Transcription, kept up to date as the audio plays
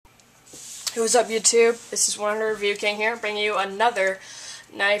What's up, YouTube? This is 100 Review King here, bringing you another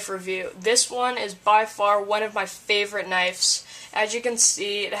knife review. This one is by far one of my favorite knives. As you can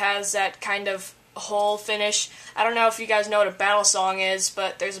see, it has that kind of hole finish. I don't know if you guys know what a battle song is,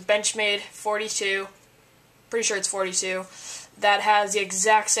 but there's a Benchmade 42, pretty sure it's 42, that has the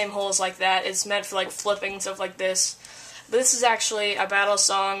exact same holes like that. It's meant for like flipping and stuff like this. But this is actually a battle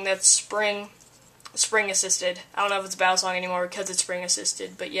song that's spring assisted. I don't know if it's a battle song anymore because it's spring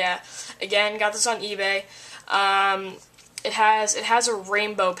assisted, but yeah. Again, got this on eBay. It has a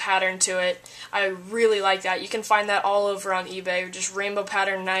rainbow pattern to it. I really like that. You can find that all over on eBay, just rainbow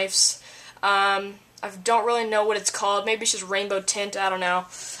pattern knives. I don't really know what it's called. Maybe it's just rainbow tint. I don't know.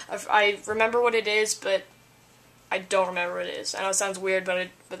 I remember what it is, but I don't remember what it is. I know it sounds weird, but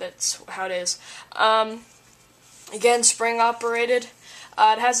that's how it is. Again, spring operated.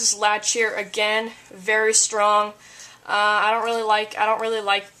 It has this latch here again, very strong. I don't really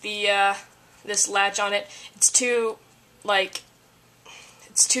like the this latch on it. It's too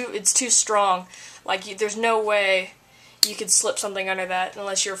strong. Like there's no way you could slip something under that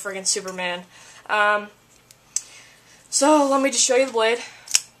unless you're a friggin' Superman. So let me just show you the blade.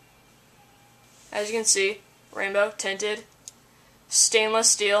 As you can see, rainbow tinted,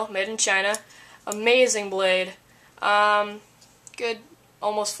 stainless steel, made in China. Amazing blade. Good.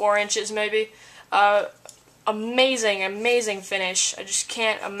 Almost 4 inches maybe. Amazing finish. I just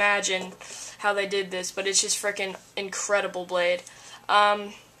can't imagine how they did this, but it's just freaking incredible blade.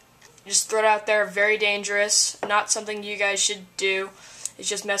 Just throw it out there, very dangerous. Not something you guys should do. It's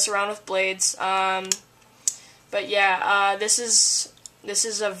just mess around with blades. But yeah, this is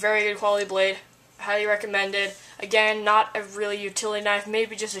a very good quality blade. Highly recommended. Again, not a really utility knife,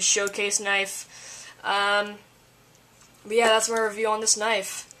 maybe just a showcase knife. But yeah, that's my review on this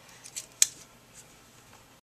knife.